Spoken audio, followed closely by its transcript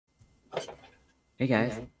Hey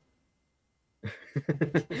guys.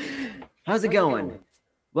 How's it going?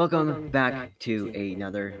 Welcome back to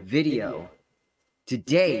another video.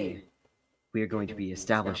 Today, we are going to be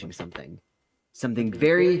establishing something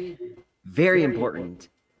very, very important,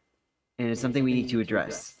 and it's something we need to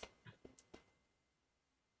address.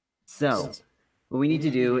 So, what we need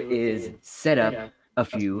to do is set up a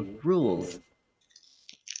few rules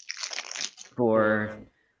for,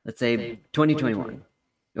 let's say, 2021,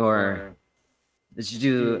 or let's just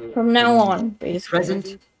do from now on, basically.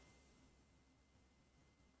 present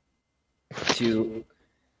to,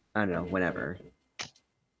 I don't know, whenever.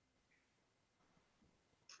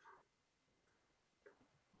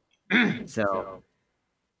 So,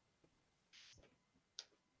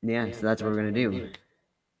 yeah, so that's what we're gonna do.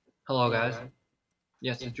 Hello, guys.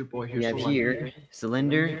 Yes, it's your boy here. We have here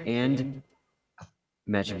Cylinder and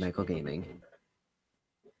Magic Michael Gaming.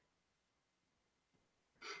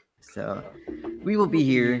 So, we will be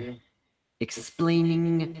here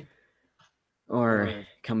explaining or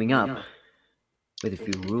coming up with a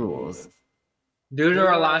few rules. Due to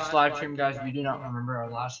our last live stream, guys, we do not remember our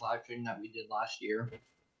last live stream that we did last year.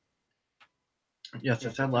 Yes, I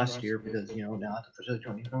said last year because, you know, now it's officially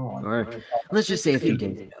 2021. Or let's just say a few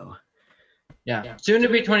days ago. Yeah, soon to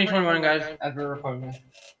be 2021, guys, as we're recording this.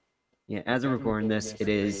 Yeah, as we're recording this, it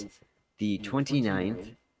is the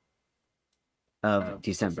 29th of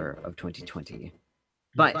December of 2020.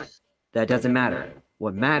 But that doesn't matter.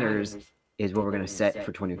 What matters is what we're going to set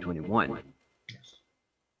for 2021.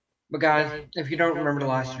 But guys, if you don't remember the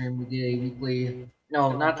last stream, we did a weekly,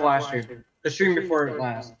 no, not the last stream, the stream before it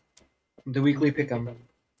last, the weekly pick'em.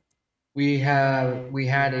 We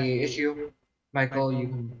had a issue. Michael, you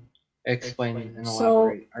can explain and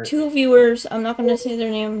elaborate. So, two viewers, I'm not going to say their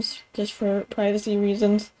names just for privacy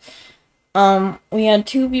reasons. We had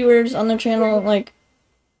two viewers on the channel, like,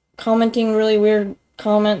 commenting really weird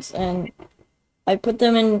comments, and I put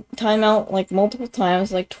them in timeout, like, multiple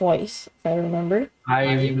times, like, twice, if I remember.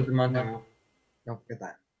 I leave the month out. Don't forget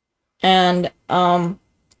that. And,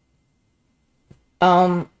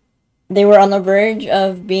 they were on the verge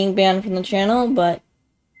of being banned from the channel, but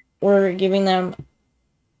we're giving them,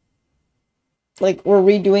 like, we're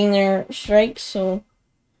redoing their strikes, so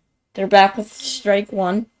they're back with strike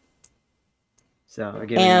one. So we're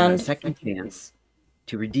giving them a second chance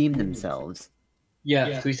to redeem themselves.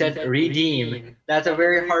 Yes, we said redeem. That's a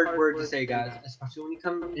very hard word to say, guys, especially when you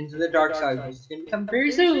come into the dark side, which is going to come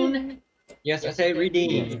very soon. Yes, I say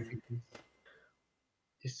redeem.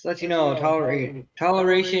 Just to let you know,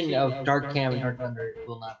 toleration of Dark Cam and Dark Thunder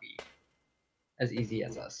will not be as easy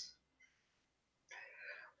as us.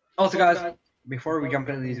 Also, guys, before we jump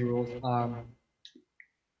into these rules,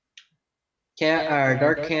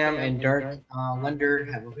 Dark Cam and Dark Lender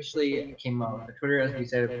have officially came out with Twitter, as we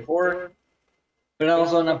said before, but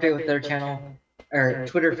also an update with their channel, or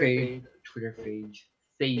Twitter page.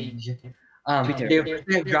 They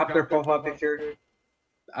have dropped their profile picture.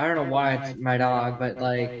 I don't know why it's my dog, but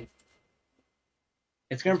like,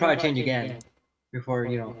 it's gonna probably change again before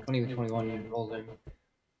 2021 rolls in.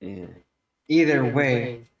 Yeah. Either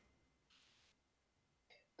way,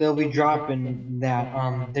 they'll be dropping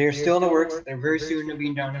that. They're still in the works. They're very soon to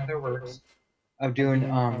be done with their works of doing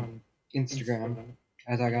Instagram,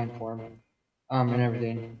 as I got informed, and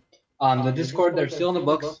everything. The Discord, they're still in the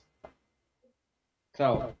books.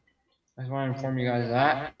 So I just want to inform you guys of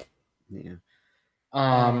that. Yeah.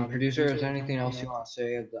 Producer, is there anything else you want to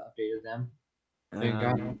say of the update of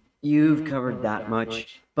them? You've covered that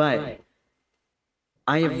much, but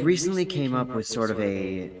I have recently came up with sort of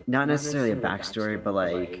a, not necessarily a backstory, but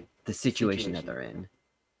like the situation that they're in.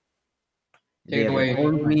 They have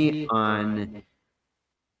informed me on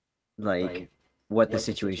like what the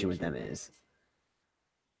situation with them is.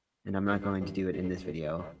 And I'm not going to do it in this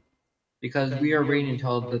video. Because we are waiting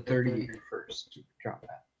until the 31st to drop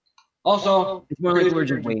that. Also, it's more like we're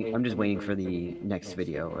just waiting. I'm just waiting for the next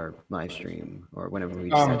video or live stream or whenever we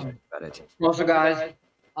decide to talk about it. Also, guys,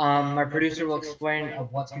 my producer will explain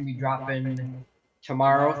of what's gonna be dropping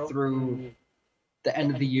tomorrow through the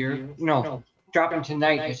end of the year. No, dropping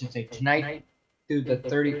tonight. I should say tonight through the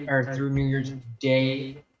 30 or through New Year's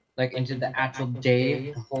Day, like into the actual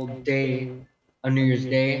day, the whole day of New Year's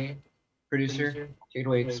Day. Producer, take it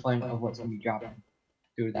away. Explain of what's gonna be dropping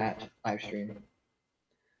through that live stream.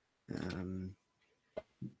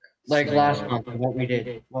 Like last month, what we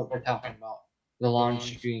did, what we're talking about, the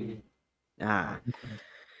launch stream.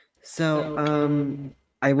 So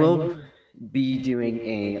I will be doing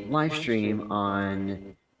a live stream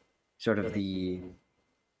on sort of the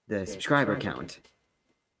subscriber count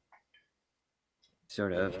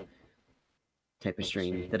sort of type of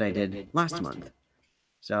stream that I did last month.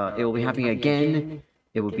 So it will be happening again.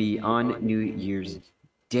 It will be on New Year's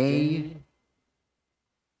Day.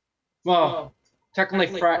 Well,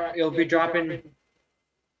 technically, it'll be dropping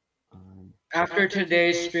after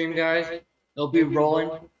today's stream, guys. It'll be rolling.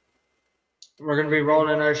 We're gonna be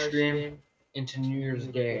rolling our stream into New Year's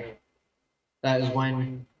Day. That is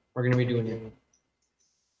when we're gonna be doing it.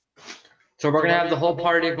 So we're gonna have the whole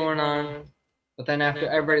party going on, but then after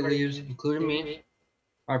everybody leaves, including me,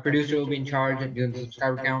 our producer will be in charge of doing the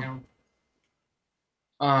subscriber count.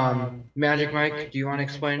 Magic Mike, do you want to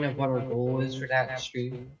explain what our goal is for that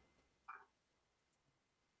stream?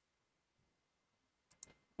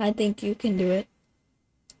 I think you can do it.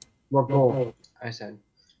 What goal? I said.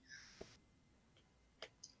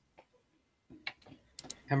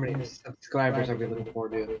 How many subscribers are we looking for,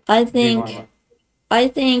 dude? I think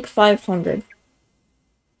 500.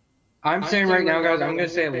 I'm saying right now, guys, I'm gonna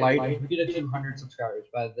say light. If we get to 200 subscribers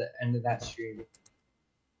by the end of that stream,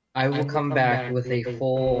 I will come back with a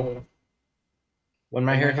full. When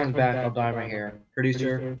my hair comes back, I'll dye my hair.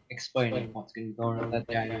 Producer, explain what's gonna be going on with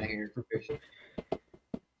that dye in the hair.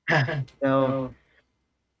 So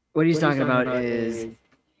what he's talking about is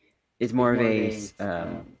more of a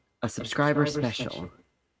subscriber special,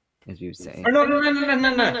 as we would say.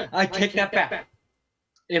 No. I take that back.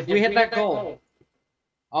 If we hit that goal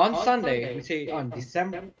on Sunday, we say on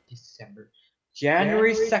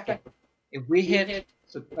January 2nd, if we hit,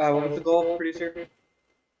 what was the goal, producer?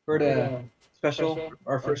 For the special,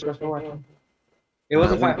 our first special one? It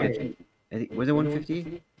wasn't 550. I think, was it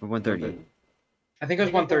 150 or 130? I think it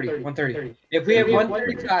was 130. 130. If we hit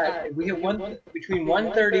 135, if we hit between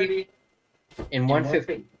 130 and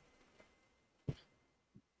 150.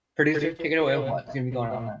 Producer, take it away. What's gonna be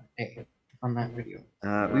going on that day, on that video?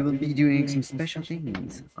 We will be doing some special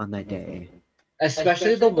things on that day.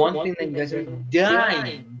 Especially the one thing that you guys are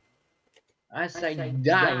dying. I say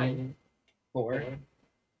dying for.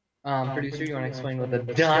 Producer, you want to explain what the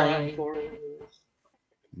dying for is?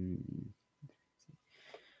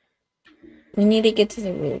 We need to get to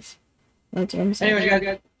the rules. That's what I'm saying. Anyways,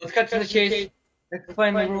 guys, let's cut to the chase. Let's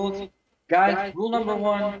explain the rules. Guys, rule number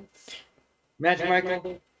 1. Magic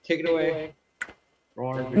Michael, take it away.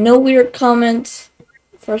 No weird comments.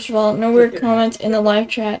 First of all, no weird comments in the live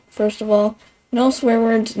chat. First of all, no swear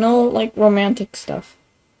words, no like romantic stuff.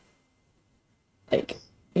 Like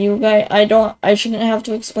you guys, I shouldn't have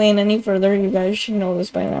to explain any further. You guys should know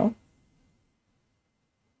this by now.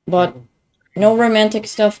 But no romantic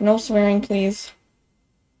stuff, no swearing, please.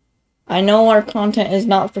 I know our content is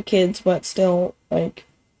not for kids, but still, like,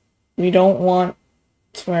 we don't want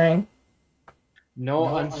swearing. No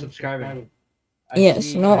unsubscribing.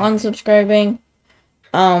 Yes, no unsubscribing.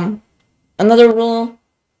 Another rule,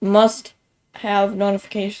 must have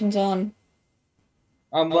notifications on.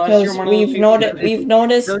 Because we've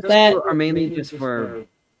noticed Those that are mainly just for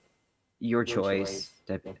your choice.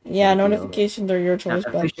 yeah, notifications are your choice,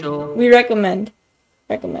 Not but official, we recommend.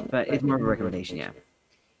 but it's more of a recommendation, yeah.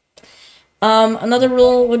 Another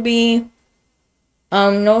rule would be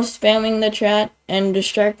no spamming the chat and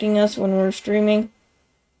distracting us when we're streaming.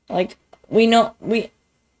 Like we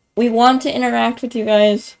want to interact with you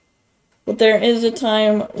guys, but there is a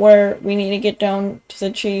time where we need to get down to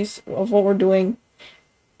the chase of what we're doing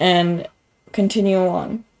and continue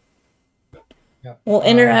on. Yeah. We'll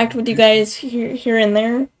interact with you guys here and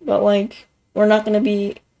there, but like we're not going to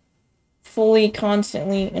be fully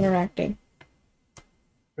constantly interacting.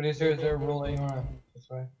 Producer, is there a rule that you want to this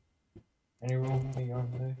way? Any rule that you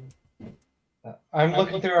want to say? I'm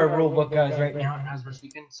looking through our rule book, guys, right now as we're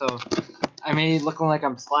speaking, so I may be looking like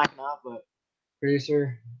I'm slacking off, but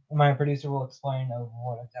my producer will explain of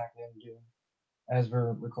what exactly I'm doing as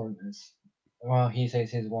we're recording this. Well, he says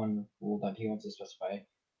his one rule that he wants to specify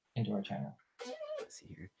into our channel. Let's see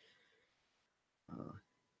here.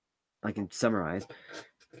 I can summarize.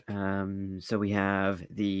 So we have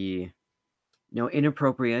the no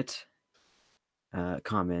inappropriate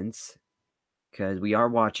comments, because we are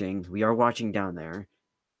watching down there.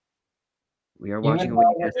 We are watching what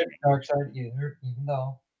you guys say. Dark side either, even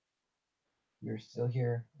though you're still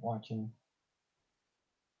here watching.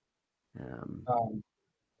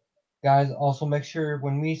 Guys, also make sure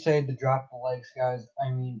when we say to drop the likes, guys, I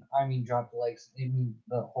mean drop the likes. I mean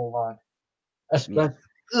the whole lot.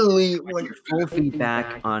 Especially when your full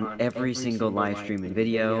feedback on every single live stream and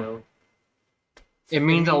video. It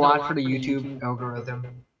means a lot for the YouTube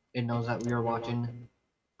algorithm. It knows that we are watching.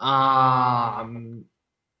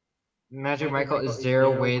 Magic Michael, is there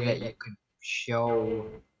a way that you could show?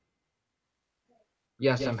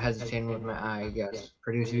 Yes, I'm hesitating with my eye. Yes,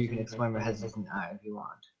 producer, you can explain my hesitant eye if you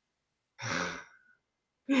want.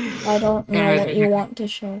 I don't know Anyways, what you want to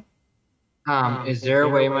show. is there a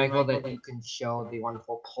way, Michael, that you can show the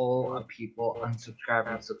wonderful poll of people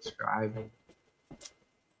unsubscribe and subscribe?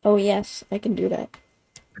 Oh yes, I can do that.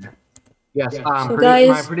 Yes. So My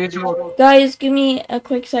guys, producer will. guys, give me a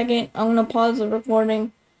quick second. I'm gonna pause the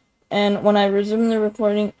recording, and when I resume the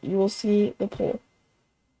recording, you will see the poll.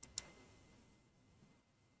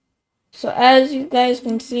 So as you guys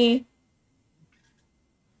can see,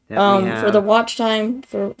 for the watch time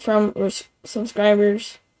from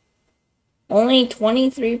subscribers, only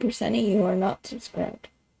 23% of you are not subscribed.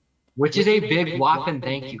 Which is a big whopping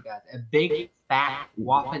thank you, guys. A big fat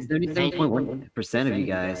whopping thank you. 77.1% of you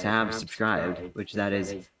guys have subscribed, which that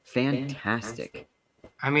is fantastic.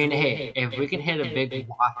 I mean, hey, if we can hit a big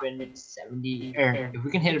whopping 70, or if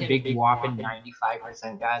we can hit a big whopping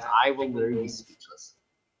 95%, guys, I will literally be speechless.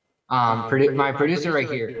 My producer right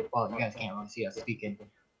here. Well, you guys can't really see us speaking,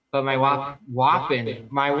 but my whopping,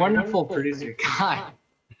 my wonderful producer, God,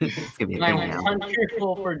 It's gonna be a my thing now.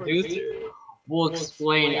 wonderful producer will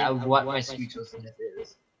explain what my speechlessness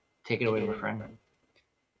is. Take it away, my friend.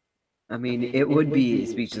 I mean, it would be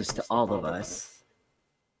speechless to all of us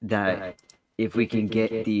that if we can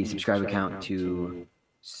get the subscriber count to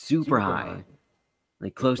super high,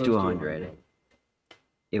 like close to 100,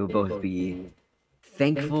 it would both be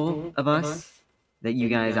thankful of us that you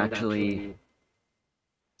guys actually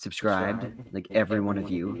subscribed, like every one of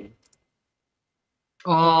you.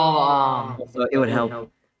 So it would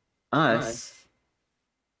help us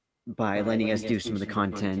by letting us do some of the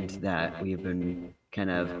content that we've been kind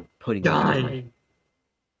of putting on.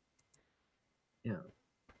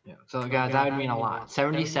 Yeah. So guys, that would mean a lot.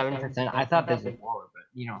 77%. I thought this was lower, but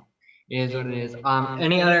you know, it is what it is.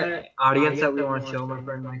 Any other audience that we want to show, my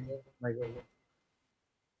friend Michael?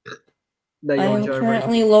 That I you want am to show everybody?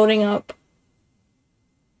 currently loading up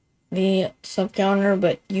the sub counter,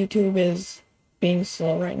 but YouTube is being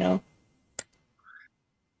slow right now.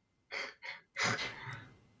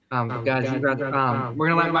 Guys, we're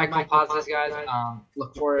gonna let Michael pause this, guys.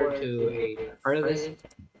 Look forward to a part of this.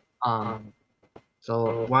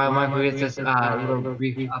 So while Michael gets this little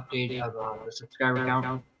brief update of the subscriber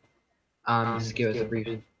count, just give us a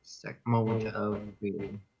brief moment of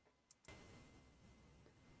waiting.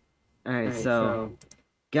 Alright, so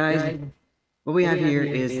guys, what we have here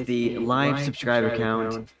is the live subscriber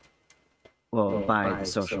count, well, by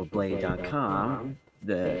thesocialblade.com,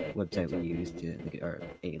 the website we use to get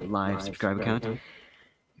a live subscriber count.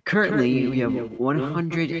 Currently, we have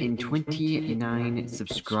 129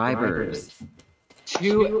 subscribers.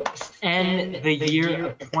 To end the year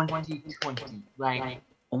of 2020, like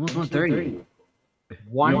almost 130.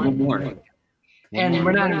 One more. And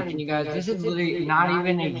we're not even kidding, you guys. This is literally not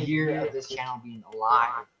even a year of this channel being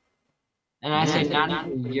alive. And I say not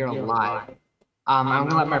even a year alive. I'm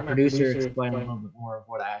gonna let my producer explain a little bit more of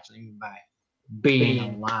what I actually mean by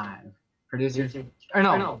being alive. Producer, or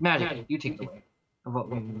no, Magic, you take it away of what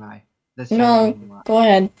we mean by this channel being alive. Go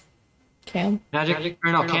ahead, Cam. Magic,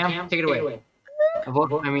 or no, Cam, take it away. Of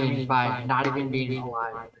what I mean by not even being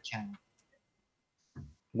alive with the channel.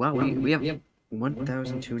 Wow, we have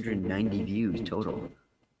 1,290 views total.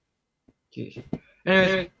 Jeez.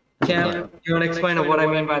 Anyways, Cam, do you want to explain what I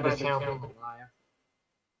mean by this channel being alive?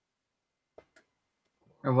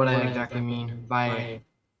 Or what I exactly mean by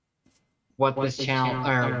what this channel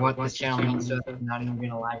means to us not even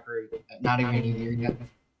being alive for not even a year yet.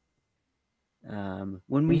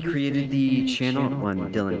 When we created the channel,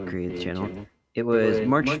 when Dylan created the channel, it was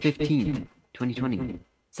March 15th, 2020.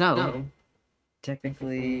 So,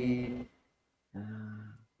 technically,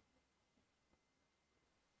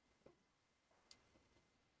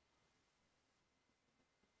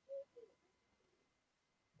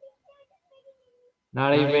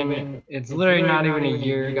 not even, it's literally not even a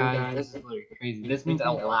year, guys. This is literally crazy. This means a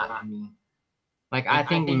lot to me. Like, I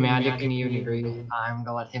think Magic can even agree. I'm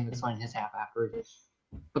gonna let him explain his half afterwards.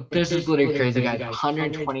 But this is literally crazy, guys.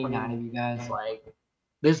 129 of you guys, like,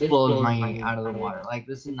 this blows my out of the water. Like,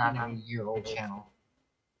 this is not even a year-old channel.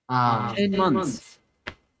 10 months.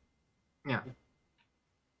 Yeah.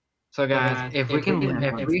 So guys, if we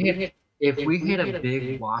hit a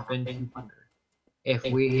big whopping 200, if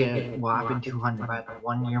we hit whopping 200 by the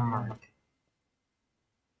 1 year mark,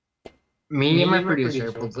 me and my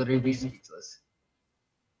producer will literally be speechless.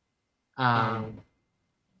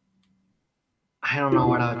 I don't know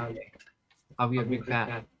what I would do. I'll be a big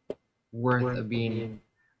fat worth of being.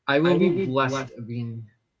 I will be blessed of being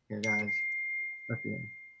here, guys.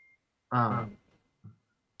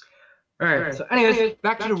 Alright, so anyways,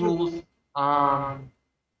 back to the rules.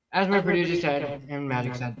 As my producer said and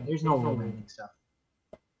Magic said, there's no romantic stuff.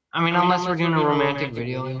 I mean, unless we're doing a romantic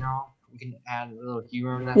video, you know, we can add a little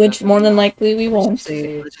humor in that. Which more than likely we Let's won't.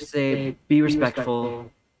 just say, be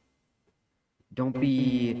respectful. Don't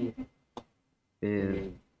be.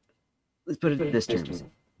 Let's put it this terms: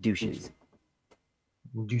 douches.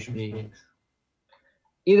 Douchebags.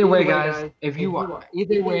 Either way, guys, if you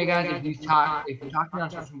talk to me on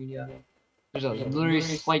social media, there's a literally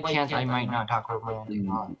slight chance I might not talk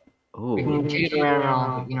romantic. Oh. We can take it around and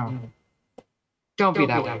all, but you know, don't be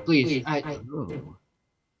that way, please.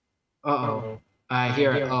 Oh. I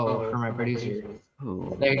hear for my producer.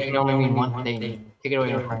 Oh. That can only mean one thing. Take it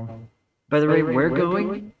away, my friend. By the way, we're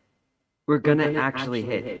going. We're gonna actually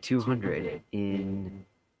hit 200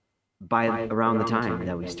 by around the time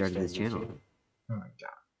that we started this channel. Oh my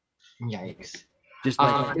god! Yikes! Just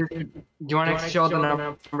like do you want to show the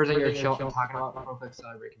numbers that you're talking about real quick so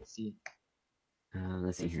everybody can see?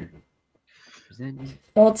 let's see here. Present.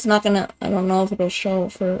 Well, it's not gonna. I don't know if it'll show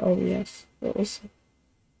for OBS. But we'll see.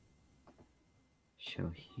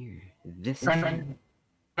 Show here. This.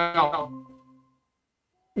 No.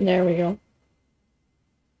 There we go.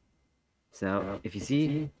 So if you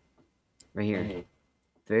see right here, the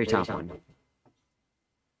very top one.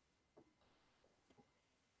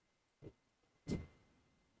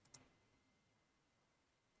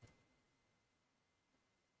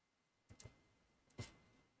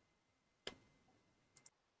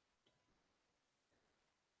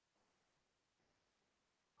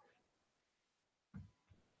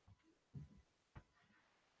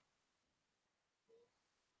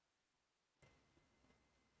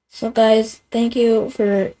 So guys, thank you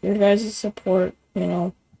for your guys' support, you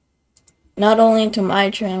know. Not only to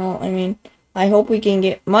my channel, I mean, I hope we can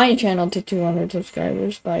get my channel to 200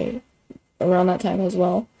 subscribers by around that time as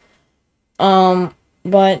well.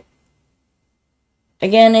 But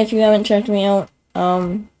again, if you haven't checked me out,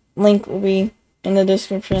 link will be in the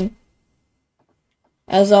description.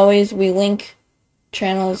 As always, we link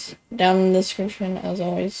channels down in the description as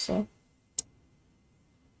always, so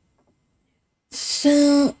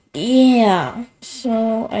yeah,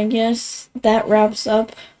 so I guess that wraps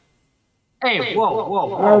up. Hey,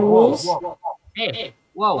 whoa, Our rules? Hey,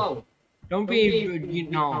 whoa. Don't be, you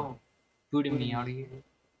know, booting me out of here.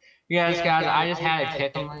 Yes, guys, I just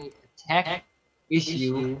had a tech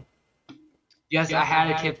issue. Yes, I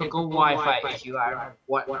had a typical Wi-Fi issue.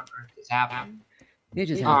 What on earth is happening? It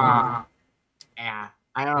just happened. Yeah,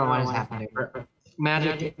 I don't know what is happening.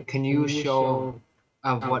 Magic, can you show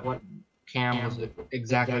what Cam was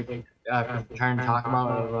exactly trying to talk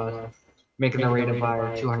about of making the rate of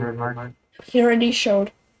our 200 mark? He already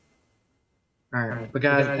showed. Alright, but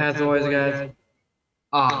guys, as always, guys,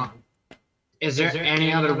 is there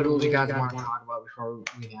any other rules you guys want to talk about before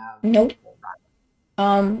we have? Nope.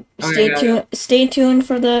 Okay, stay tuned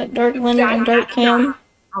for the Dark Lender and Dark Cam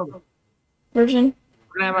version.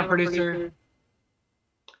 We're gonna have my producer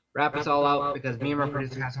wrap us all out because me and my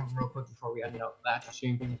producer have something real quick before we end up that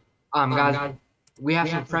stream. Guys, we have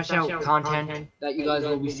some fresh out content that you guys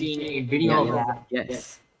will be seeing a video of that.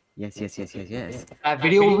 Yes. That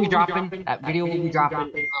video will be dropping.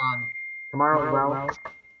 Tomorrow as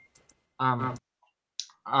well.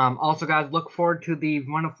 Also, guys, look forward to the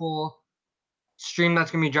wonderful stream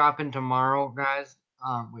that's gonna be dropping tomorrow, guys.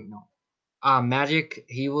 Wait, no. Magic,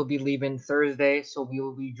 he will be leaving Thursday, so we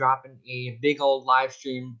will be dropping a big old live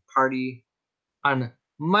stream party on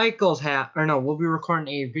Michael's half. Or no, we'll be recording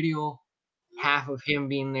a video, half of him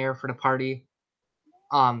being there for the party.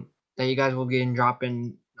 That you guys will get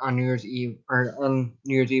dropping on New Year's Eve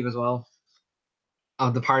as well.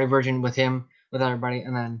 Of the party version with him, with everybody,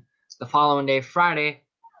 and then the following day, Friday,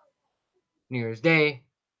 New Year's Day,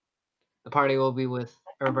 the party will be with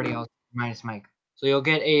everybody else minus Mike. So you'll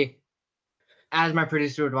get a, as my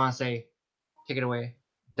producer would want to say, take it away.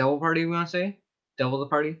 Double party, we want to say? Double the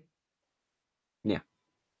party? Yeah.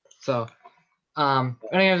 So,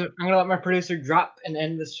 anyways, I'm gonna let my producer drop and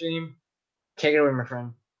end the stream. Take it away, my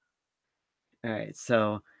friend. All right.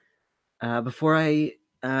 So, before I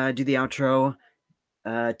do the outro,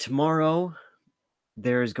 tomorrow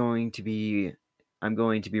I'm going to be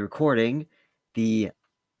recording the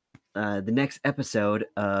next episode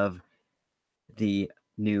of the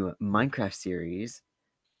new Minecraft series.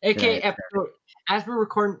 AKA episode, as we're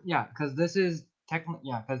recording, because this is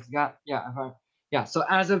technically, so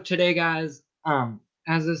as of today, guys,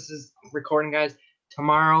 as this is recording, guys,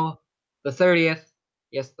 tomorrow, the 30th,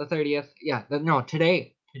 it's today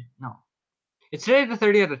the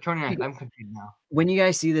 30th or 29th, I'm confused now. When you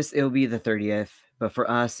guys see this, it'll be the 30th, but for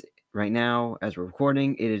us, right now, as we're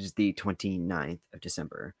recording, it is the 29th of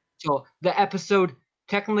December. So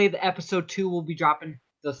technically the episode 2 will be dropping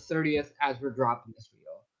the 30th as we're dropping this video.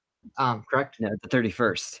 Correct? No, the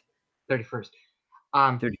 31st. 31st.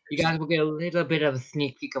 31st. You guys will get a little bit of a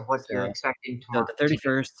sneak peek of what you're expecting So tomorrow. the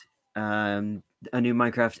 31st, a new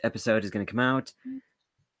Minecraft episode is going to come out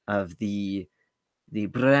of the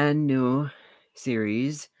brand new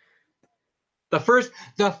series. The first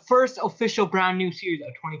official brand new series of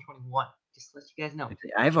 2021. Just to let you guys know.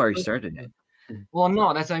 I've already started it. Well,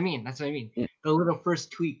 no, that's what I mean. Yeah. The little first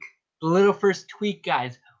tweak. The little first tweak,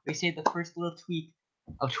 guys. We say the first little tweak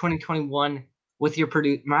of 2021 with your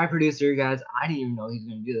my producer, guys. I didn't even know he was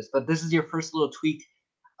going to do this, but this is your first little tweak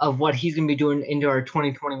of what he's going to be doing into our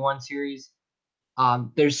 2021 series.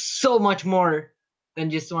 There's so much more than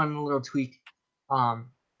just one little tweak.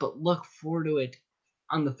 But look forward to it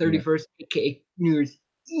on the 31st, aka New Year's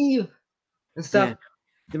Eve and stuff. Yeah.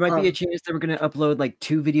 There might be a chance that we're going to upload like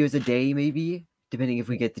 2 videos a day, maybe, depending if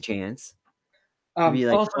we get the chance. Maybe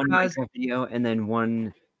like Also, one guys, Minecraft video and then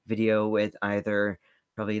one video with either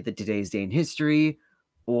probably the today's day in history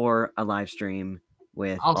or a live stream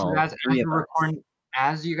with also, all guys, 3 of us.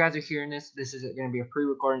 as you guys are hearing this is going to be a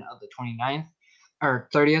pre-recording of the 29th or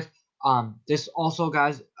 30th. This also,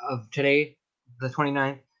 guys, of today, the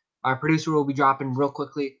 29th, our producer will be dropping real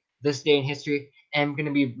quickly this day in history, and I'm going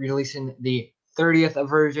to be releasing the 30th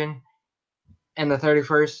version and the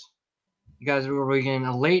 31st. You guys will be getting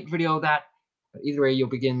a late video of that, but either way, you'll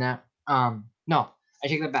be getting that. No, I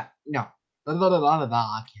take that back. No, blah blah blah blah blah.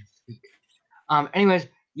 I can't speak. Anyways,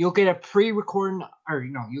 you'll get a pre-recording, or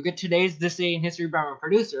you'll get today's This Day in History by my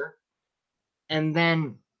producer, and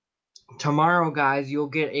then tomorrow, guys, you'll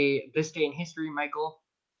get a This Day in History. Michael,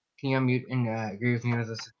 can you unmute and agree with me with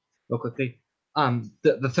this real quickly? The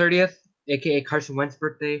 30th, aka Carson Wentz's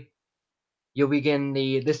birthday, you'll be getting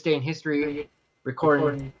the This Day in History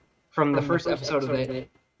recording from the first episode of it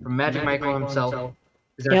from Magic Michael himself.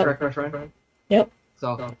 Is that correct, my friend? Yep.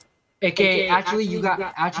 So, aka actually you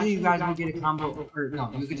guys will get a combo, or no,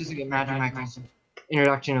 you could just get Magic Michael's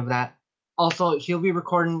introduction of that. Also, he'll be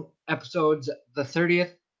recording episodes the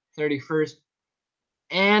 30th, 31st,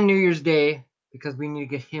 and New Year's Day because we need to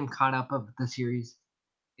get him caught up of the series.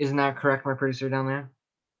 Isn't that correct, my producer down there?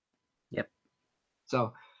 Yep.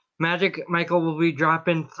 So, Magic Michael will be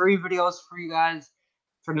dropping 3 videos for you guys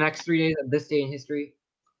for the next 3 days of This Day in History.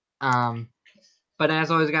 But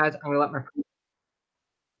as always, guys, I'm gonna let my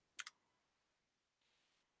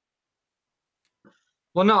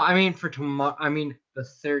for tomorrow. I mean the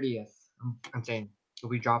 30th. I'm saying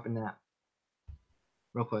we'll be dropping that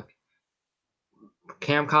real quick.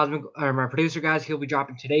 Cam Cosmic, or my producer, guys, he'll be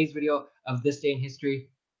dropping today's video of This Day in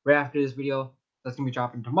History right after this video. That's gonna be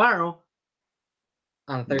dropping tomorrow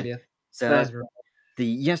on the 30th. So the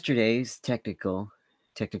yesterday's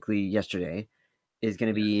technically yesterday is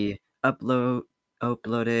going to be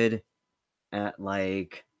uploaded at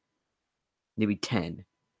like maybe 10.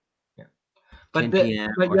 Yeah. 10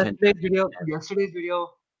 p.m. But yesterday's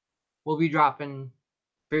video will be dropping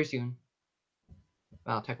very soon.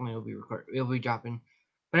 Well, technically it'll be dropping.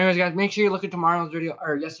 But anyways, guys, make sure you look at tomorrow's video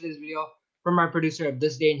or yesterday's video from our producer of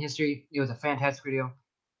This Day in History. It was a fantastic video.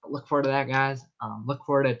 But look forward to that, guys. Look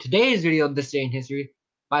forward to today's video of This Day in History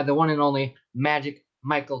by the one and only Magic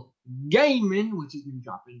Michael Gaming, which is going to be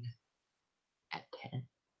dropping at 10.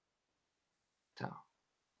 So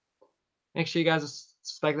make sure you guys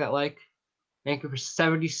spike that like. Thank you for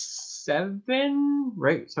 77,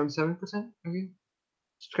 right? 77% of you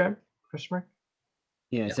subscribed? Question mark?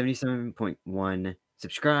 Yeah, 77.1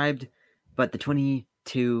 subscribed, but the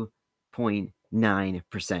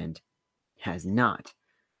 22.9% has not.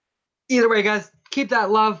 Either way, guys, keep that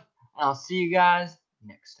love, and I'll see you guys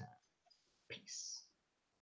next time.